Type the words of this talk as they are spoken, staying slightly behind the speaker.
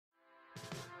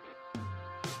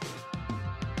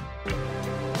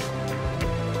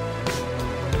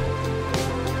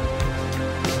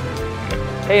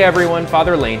Hey everyone,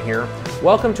 Father Lane here.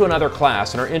 Welcome to another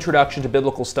class in our Introduction to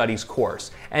Biblical Studies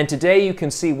course. And today you can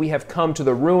see we have come to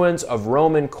the ruins of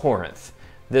Roman Corinth,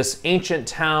 this ancient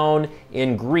town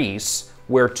in Greece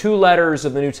where 2 letters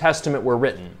of the New Testament were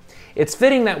written. It's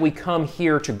fitting that we come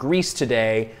here to Greece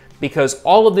today because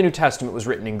all of the New Testament was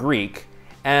written in Greek,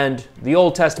 and the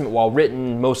Old Testament, while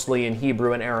written mostly in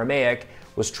Hebrew and Aramaic,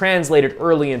 was translated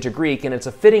early into Greek, and it's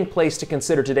a fitting place to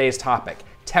consider today's topic,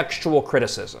 textual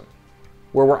criticism,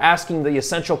 where we're asking the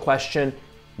essential question,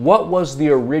 what was the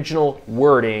original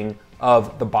wording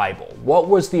of the Bible? What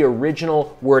was the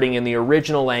original wording in the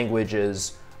original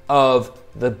languages of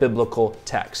the biblical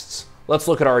texts? Let's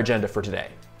look at our agenda for today.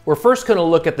 We're first going to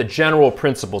look at the general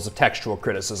principles of textual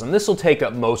criticism. This will take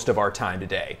up most of our time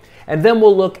today. And then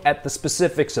we'll look at the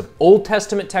specifics of Old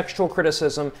Testament textual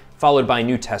criticism, followed by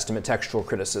New Testament textual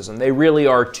criticism. They really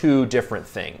are 2 different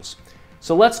things.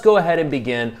 So let's go ahead and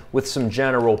begin with some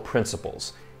general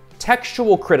principles.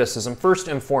 Textual criticism, first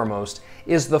and foremost,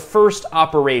 is the first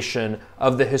operation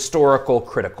of the historical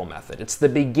critical method. It's the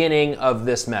beginning of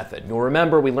this method. You'll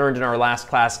remember we learned in our last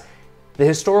class, the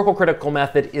historical critical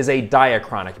method is a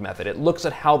diachronic method. It looks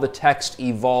at how the text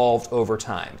evolved over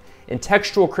time. In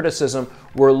textual criticism,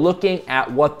 we're looking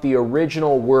at what the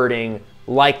original wording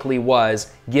likely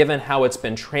was, given how it's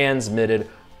been transmitted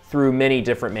through many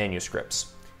different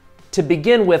manuscripts. To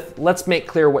begin with, let's make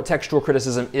clear what textual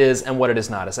criticism is and what it is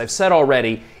not. As I've said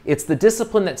already, it's the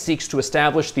discipline that seeks to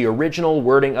establish the original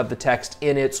wording of the text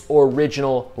in its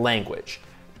original language.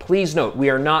 Please note, we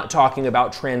are not talking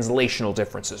about translational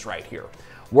differences right here.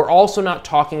 We're also not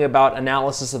talking about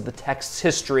analysis of the text's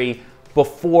history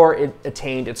before it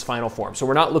attained its final form. So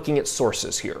we're not looking at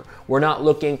sources here. We're not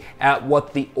looking at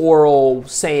what the oral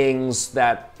sayings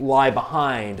that lie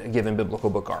behind a given biblical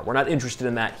book are. We're not interested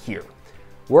in that here.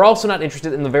 We're also not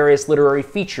interested in the various literary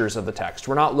features of the text.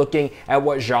 We're not looking at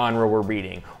what genre we're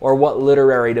reading, or what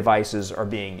literary devices are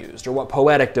being used, or what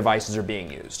poetic devices are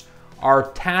being used. Our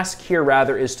task here,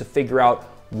 rather, is to figure out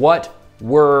what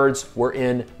words were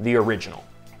in the original.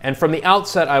 And from the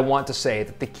outset, I want to say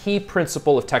that the key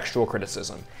principle of textual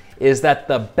criticism is that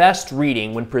the best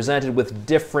reading, when presented with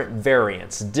different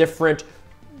variants, different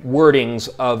wordings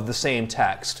of the same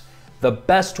text, the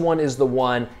best one is the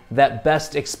one that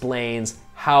best explains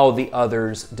how the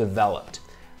others developed.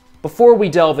 Before we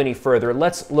delve any further,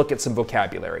 let's look at some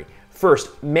vocabulary.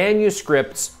 First,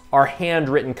 manuscripts are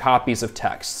handwritten copies of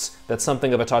texts. That's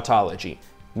something of a tautology.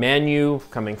 Manu,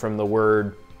 coming from the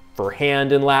word for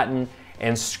hand in Latin,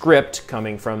 and script,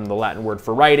 coming from the Latin word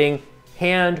for writing,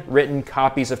 handwritten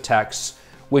copies of texts,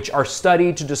 which are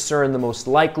studied to discern the most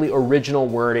likely original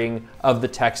wording of the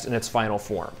text in its final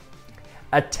form.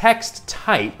 A text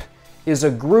type is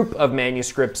a group of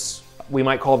manuscripts, we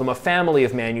might call them a family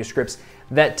of manuscripts,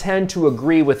 that tend to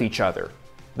agree with each other.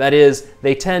 That is,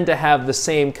 they tend to have the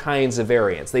same kinds of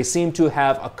variants. They seem to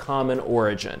have a common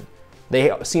origin.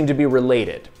 They seem to be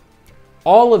related.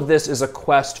 All of this is a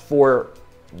quest for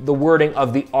the wording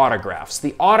of the autographs.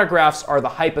 The autographs are the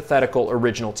hypothetical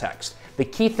original text. The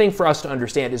key thing for us to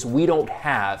understand is we don't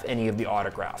have any of the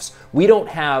autographs. We don't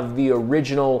have the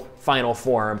original final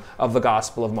form of the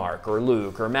Gospel of Mark or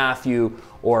Luke or Matthew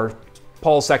or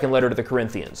Paul's second letter to the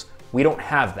Corinthians. We don't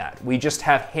have that. We just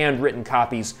have handwritten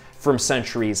copies from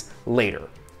centuries later.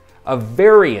 A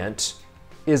variant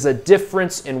is a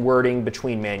difference in wording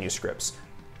between manuscripts.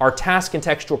 Our task in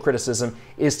textual criticism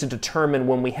is to determine,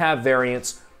 when we have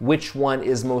variants, which one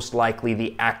is most likely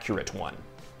the accurate one.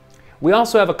 We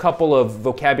also have a couple of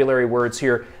vocabulary words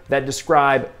here that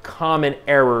describe common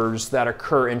errors that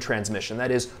occur in transmission.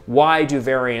 That is, why do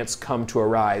variants come to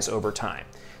arise over time?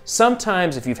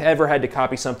 Sometimes, if you've ever had to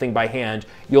copy something by hand,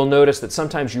 you'll notice that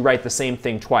sometimes you write the same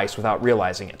thing twice without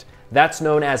realizing it. That's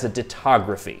known as a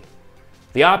dittography.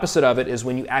 The opposite of it is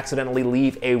when you accidentally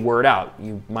leave a word out.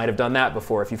 You might have done that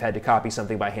before if you've had to copy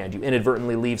something by hand. You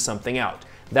inadvertently leave something out.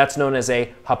 That's known as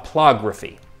a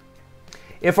haplography.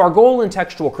 If our goal in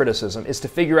textual criticism is to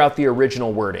figure out the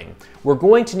original wording, we're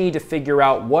going to need to figure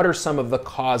out what are some of the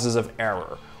causes of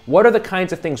error. What are the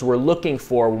kinds of things we're looking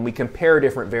for when we compare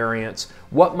different variants?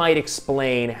 What might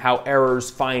explain how errors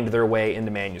find their way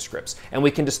into manuscripts? And we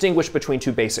can distinguish between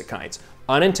 2 basic kinds,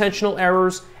 unintentional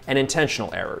errors and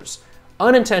intentional errors.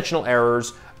 Unintentional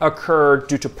errors occur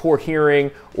due to poor hearing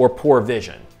or poor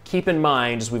vision. Keep in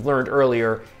mind, as we've learned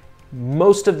earlier,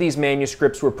 most of these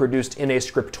manuscripts were produced in a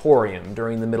scriptorium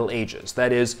during the Middle Ages.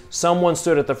 That is, someone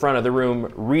stood at the front of the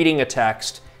room reading a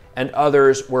text and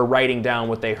others were writing down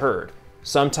what they heard.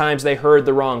 Sometimes they heard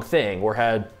the wrong thing or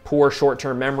had poor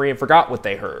short-term memory and forgot what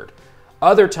they heard.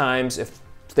 Other times, if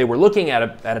they were looking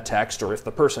at a text, or if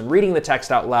the person reading the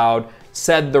text out loud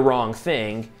said the wrong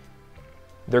thing,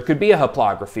 there could be a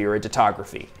haplography or a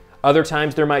dittography. Other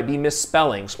times there might be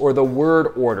misspellings, or the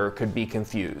word order could be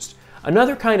confused.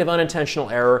 Another kind of unintentional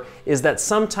error is that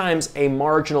sometimes a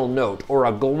marginal note or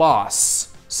a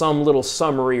gloss, some little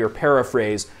summary or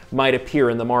paraphrase, might appear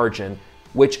in the margin,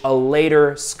 which a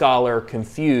later scholar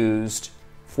confused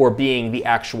for being the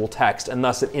actual text, and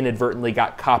thus it inadvertently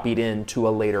got copied into a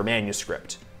later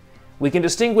manuscript. We can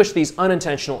distinguish these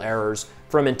unintentional errors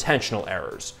from intentional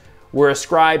errors, where a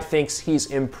scribe thinks he's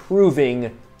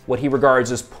improving what he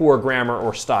regards as poor grammar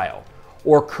or style,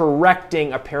 or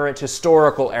correcting apparent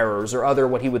historical errors or other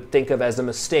what he would think of as a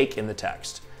mistake in the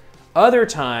text. Other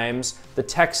times, the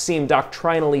text seemed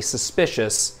doctrinally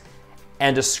suspicious,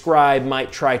 and a scribe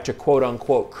might try to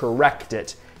quote-unquote correct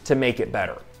it to make it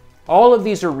better. All of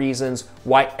these are reasons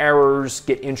why errors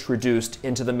get introduced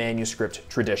into the manuscript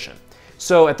tradition.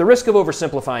 So at the risk of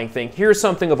oversimplifying things, here's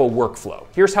something of a workflow.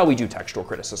 Here's how we do textual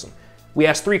criticism. We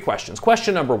ask 3 questions.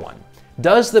 Question number 1,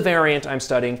 does the variant I'm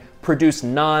studying produce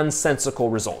nonsensical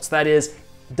results? That is,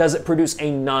 does it produce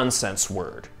a nonsense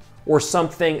word, or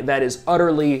something that is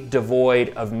utterly devoid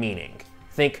of meaning?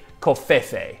 Think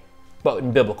covfefe, but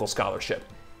in biblical scholarship.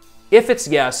 If it's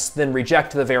yes, then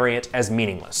reject the variant as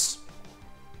meaningless.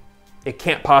 It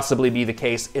can't possibly be the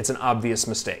case, it's an obvious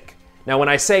mistake. Now, when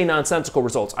I say nonsensical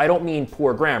results, I don't mean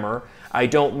poor grammar, I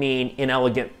don't mean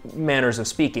inelegant manners of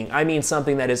speaking, I mean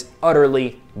something that is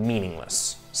utterly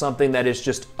meaningless, something that is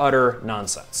just utter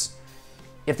nonsense.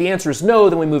 If the answer is no,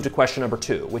 then we move to question number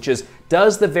 2, which is,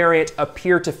 does the variant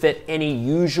appear to fit any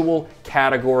usual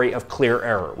category of clear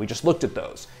error? We just looked at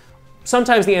those.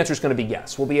 Sometimes the answer is going to be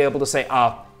yes. We'll be able to say,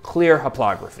 clear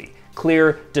haplography,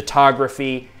 clear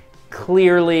dittography,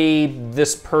 clearly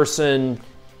this person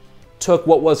took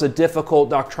what was a difficult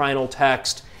doctrinal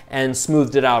text and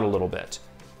smoothed it out a little bit.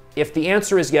 If the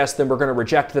answer is yes, then we're going to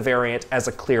reject the variant as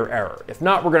a clear error. If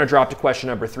not, we're going to drop to question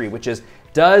number 3, which is,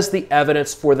 does the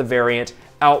evidence for the variant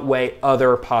outweigh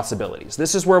other possibilities?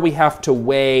 This is where we have to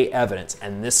weigh evidence,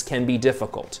 and this can be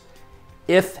difficult.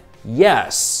 If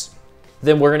yes,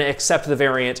 then we're going to accept the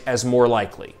variant as more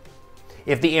likely.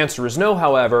 If the answer is no,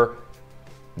 however,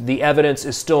 the evidence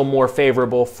is still more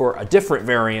favorable for a different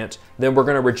variant, then we're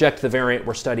going to reject the variant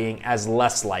we're studying as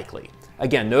less likely.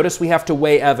 Again, notice we have to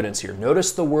weigh evidence here.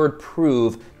 Notice the word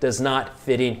prove does not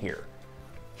fit in here.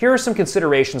 Here are some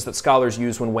considerations that scholars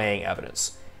use when weighing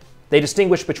evidence. They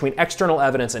distinguish between external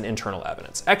evidence and internal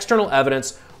evidence. External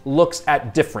evidence looks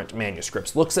at different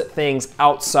manuscripts, looks at things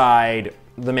outside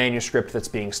the manuscript that's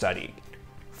being studied.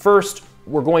 First,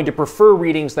 we're going to prefer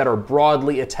readings that are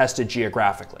broadly attested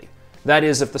geographically. That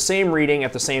is, if the same reading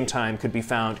at the same time could be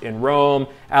found in Rome,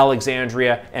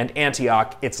 Alexandria, and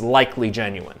Antioch, it's likely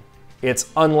genuine.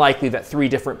 It's unlikely that 3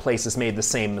 different places made the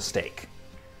same mistake.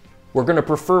 We're going to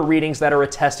prefer readings that are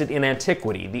attested in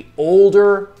antiquity. The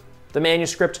older the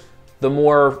manuscript, the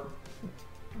more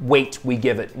weight we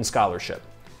give it in scholarship.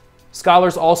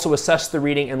 Scholars also assess the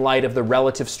reading in light of the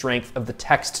relative strength of the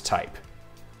text type.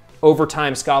 Over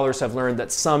time, scholars have learned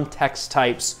that some text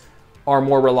types are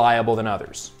more reliable than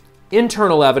others.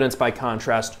 Internal evidence, by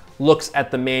contrast, looks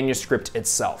at the manuscript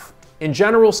itself. In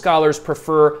general, scholars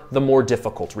prefer the more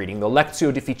difficult reading, the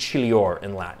lectio difficilior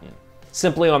in Latin,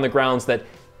 simply on the grounds that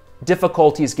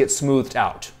difficulties get smoothed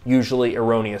out, usually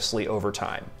erroneously over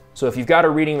time. So if you've got a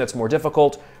reading that's more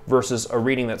difficult versus a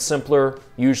reading that's simpler,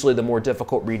 usually the more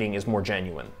difficult reading is more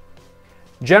genuine.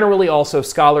 Generally also,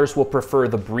 scholars will prefer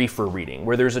the briefer reading.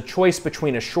 Where there's a choice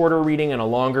between a shorter reading and a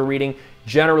longer reading,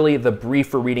 generally the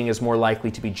briefer reading is more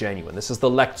likely to be genuine. This is the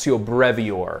lectio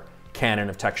brevior canon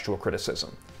of textual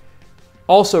criticism.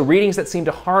 Also, readings that seem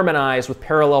to harmonize with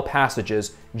parallel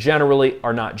passages generally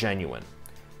are not genuine.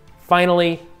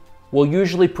 Finally, we'll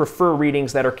usually prefer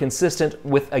readings that are consistent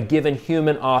with a given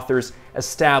human author's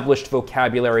established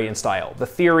vocabulary and style. The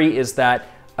theory is that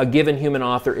a given human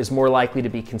author is more likely to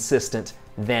be consistent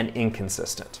than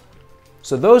inconsistent.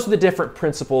 So those are the different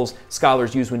principles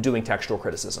scholars use when doing textual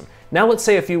criticism. Now let's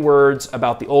say a few words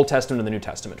about the Old Testament and the New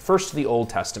Testament. First, the Old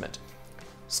Testament.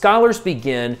 Scholars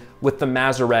begin with the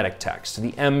Masoretic text,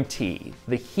 the MT,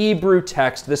 the Hebrew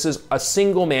text. This is a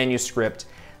single manuscript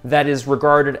that is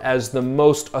regarded as the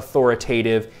most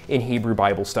authoritative in Hebrew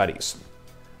Bible studies.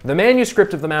 The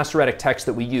manuscript of the Masoretic text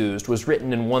that we used was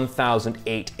written in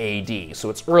 1008 AD, so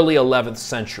it's early 11th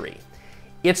century.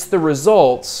 It's the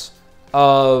results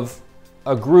of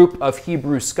a group of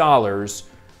Hebrew scholars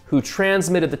who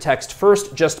transmitted the text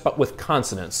first just with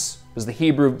consonants, because the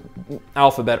Hebrew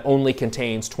alphabet only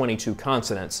contains 22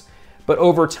 consonants, But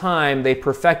over time, they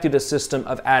perfected a system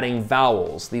of adding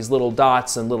vowels, these little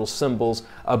dots and little symbols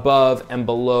above and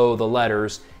below the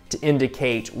letters to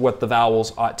indicate what the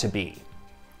vowels ought to be.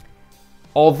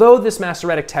 Although this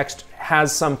Masoretic text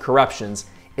has some corruptions,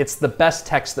 it's the best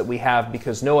text that we have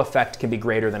because no effect can be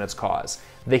greater than its cause.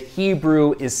 The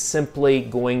Hebrew is simply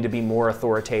going to be more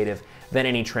authoritative than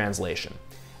any translation.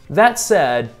 That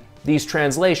said, these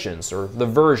translations, or the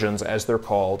versions as they're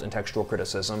called in textual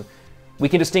criticism, we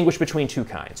can distinguish between two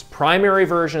kinds, primary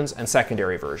versions and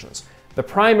secondary versions. The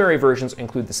primary versions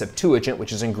include the Septuagint,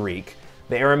 which is in Greek,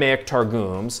 the Aramaic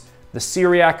Targums, the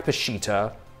Syriac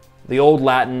Peshitta, the Old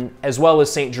Latin, as well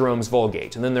as St. Jerome's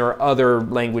Vulgate. And then there are other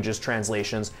languages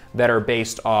translations that are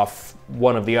based off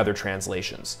one of the other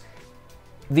translations.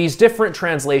 These different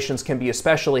translations can be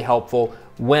especially helpful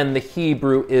when the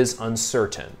Hebrew is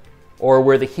uncertain, or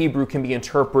where the Hebrew can be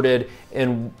interpreted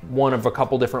in one of a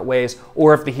couple different ways,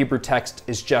 or if the Hebrew text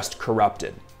is just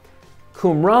corrupted.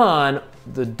 Qumran,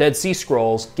 the Dead Sea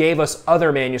Scrolls, gave us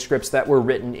other manuscripts that were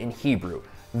written in Hebrew.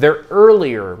 They're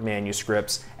earlier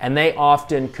manuscripts, and they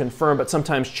often confirm but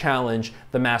sometimes challenge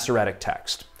the Masoretic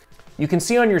text. You can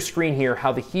see on your screen here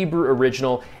how the Hebrew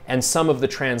original and some of the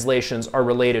translations are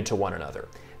related to one another.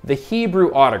 The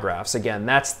Hebrew autographs, again,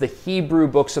 that's the Hebrew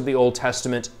books of the Old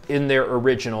Testament in their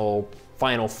original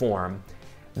final form.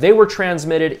 They were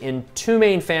transmitted in two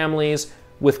main families,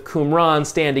 with Qumran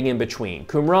standing in between.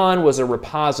 Qumran was a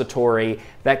repository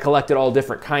that collected all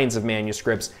different kinds of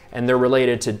manuscripts, and they're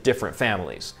related to different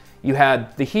families. You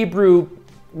had the Hebrew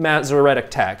Masoretic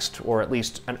text, or at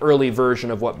least an early version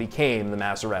of what became the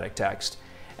Masoretic text.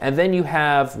 And then you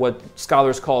have what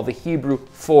scholars call the Hebrew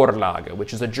Vorlage,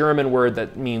 which is a German word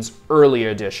that means early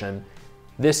edition.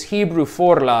 This Hebrew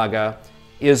Vorlage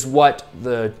is what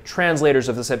the translators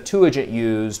of the Septuagint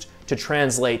used to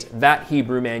translate that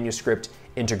Hebrew manuscript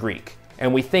into Greek.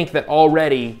 And we think that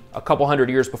already a couple hundred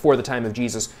years before the time of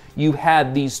Jesus, you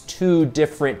had these two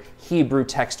different Hebrew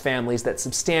text families that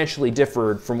substantially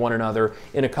differed from one another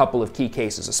in a couple of key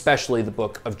cases, especially the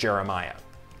book of Jeremiah.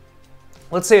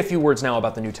 Let's say a few words now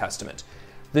about the New Testament.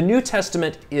 The New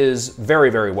Testament is very,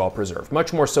 very well preserved,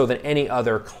 much more so than any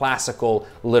other classical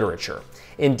literature.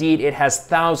 Indeed, it has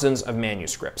thousands of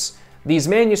manuscripts. These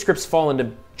manuscripts fall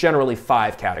into generally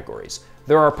 5 categories.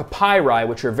 There are papyri,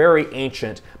 which are very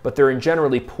ancient, but they're in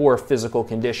generally poor physical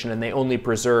condition and they only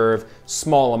preserve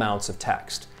small amounts of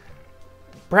text.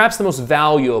 Perhaps the most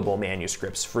valuable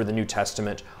manuscripts for the New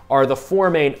Testament are the 4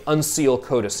 main uncial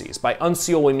codices. By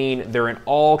uncial, we mean they're in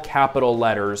all capital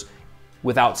letters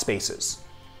without spaces.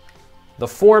 The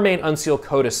 4 main uncial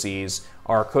codices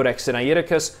are Codex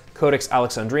Sinaiticus, Codex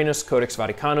Alexandrinus, Codex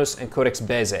Vaticanus, and Codex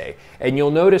Bezae. And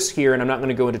you'll notice here, and I'm not going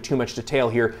to go into too much detail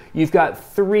here, you've got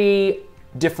 3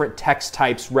 different text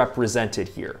types represented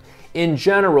here. In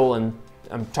general, and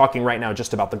I'm talking right now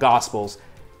just about the Gospels,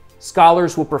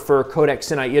 scholars will prefer Codex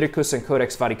Sinaiticus and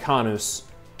Codex Vaticanus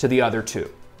to the other 2.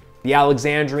 The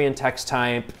Alexandrian text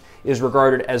type is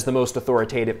regarded as the most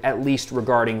authoritative, at least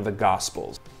regarding the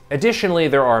Gospels. Additionally,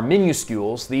 there are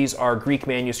minuscules. These are Greek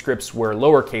manuscripts where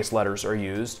lowercase letters are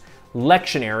used.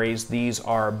 Lectionaries, these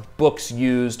are books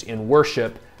used in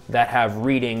worship that have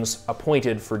readings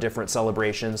appointed for different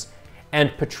celebrations.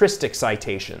 And patristic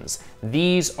citations.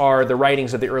 These are the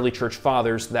writings of the early church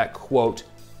fathers that quote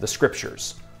the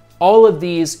scriptures. All of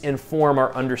these inform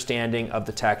our understanding of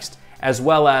the text, as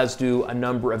well as do a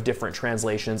number of different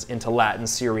translations into Latin,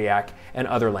 Syriac, and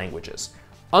other languages.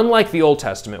 Unlike the Old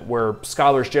Testament, where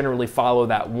scholars generally follow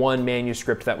that one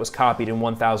manuscript that was copied in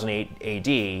 1008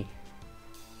 AD,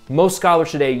 most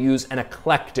scholars today use an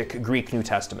eclectic Greek New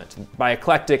Testament. By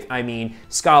eclectic, I mean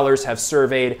scholars have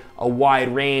surveyed a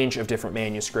wide range of different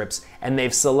manuscripts, and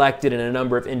they've selected in a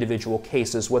number of individual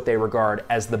cases what they regard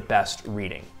as the best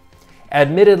reading.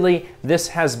 Admittedly, this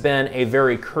has been a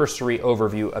very cursory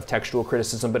overview of textual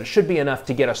criticism, but it should be enough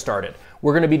to get us started.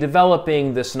 We're going to be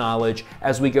developing this knowledge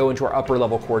as we go into our upper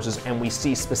level courses and we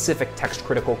see specific text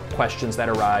critical questions that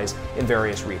arise in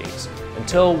various readings.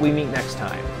 Until we meet next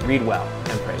time, read well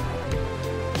and pray well.